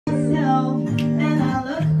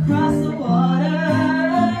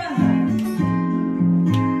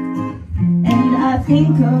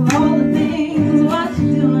think of all the things, what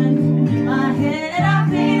you're doing. In my head I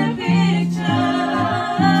paint a picture.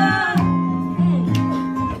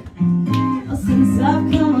 Since I've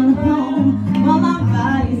come home, well, my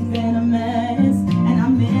body's been a mess, and I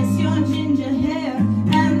miss your ginger hair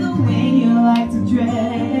and the way you like to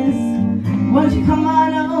dress. Won't you come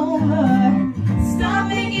on over? Stop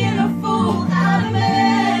making a fool out of me.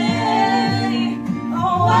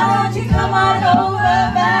 Oh, why don't you come on over,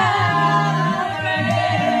 Valerie?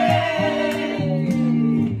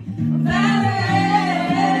 Valerie,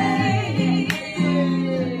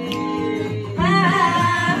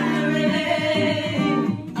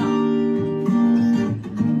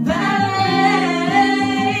 Valerie.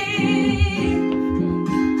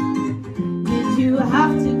 Did you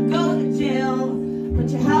have to go to jail? Put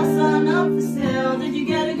your house on up for sale? Did you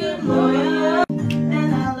get a good lawyer?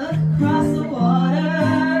 And I look across the water,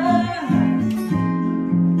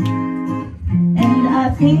 and I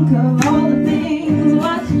think of all the things,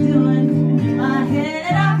 what you're doing. In my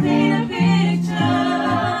head I paint a picture.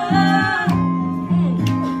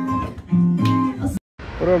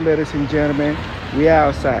 What up, ladies and gentlemen? We are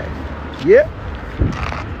outside. Yep,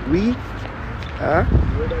 we are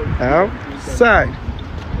outside.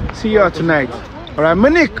 See y'all tonight. All right,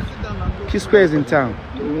 Monique, Psquare's in town.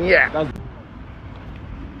 Yeah.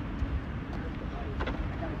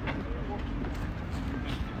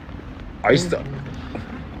 Oyster.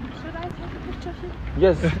 Should I take a picture of you?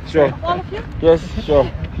 Yes, sure. All of you? Yes, sure.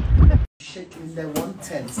 Shaking their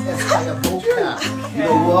 110s, Esquire vocab. You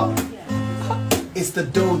know what? It's the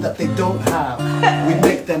dough that they don't have. We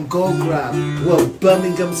make them go grab. Well,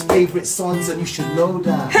 Birmingham's favorite sons, and you should know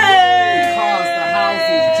that. The cars, the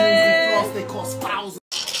houses, jewelry floors, they cost thousands.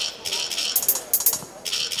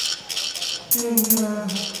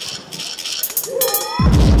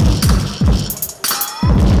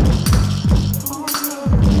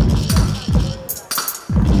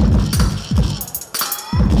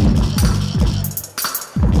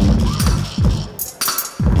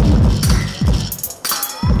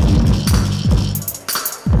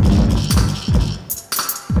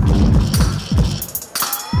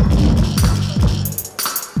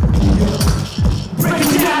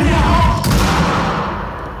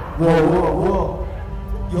 Whoa, whoa, whoa.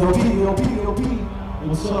 Yo, P.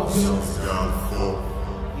 What's up, yo?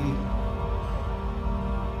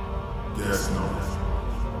 There's no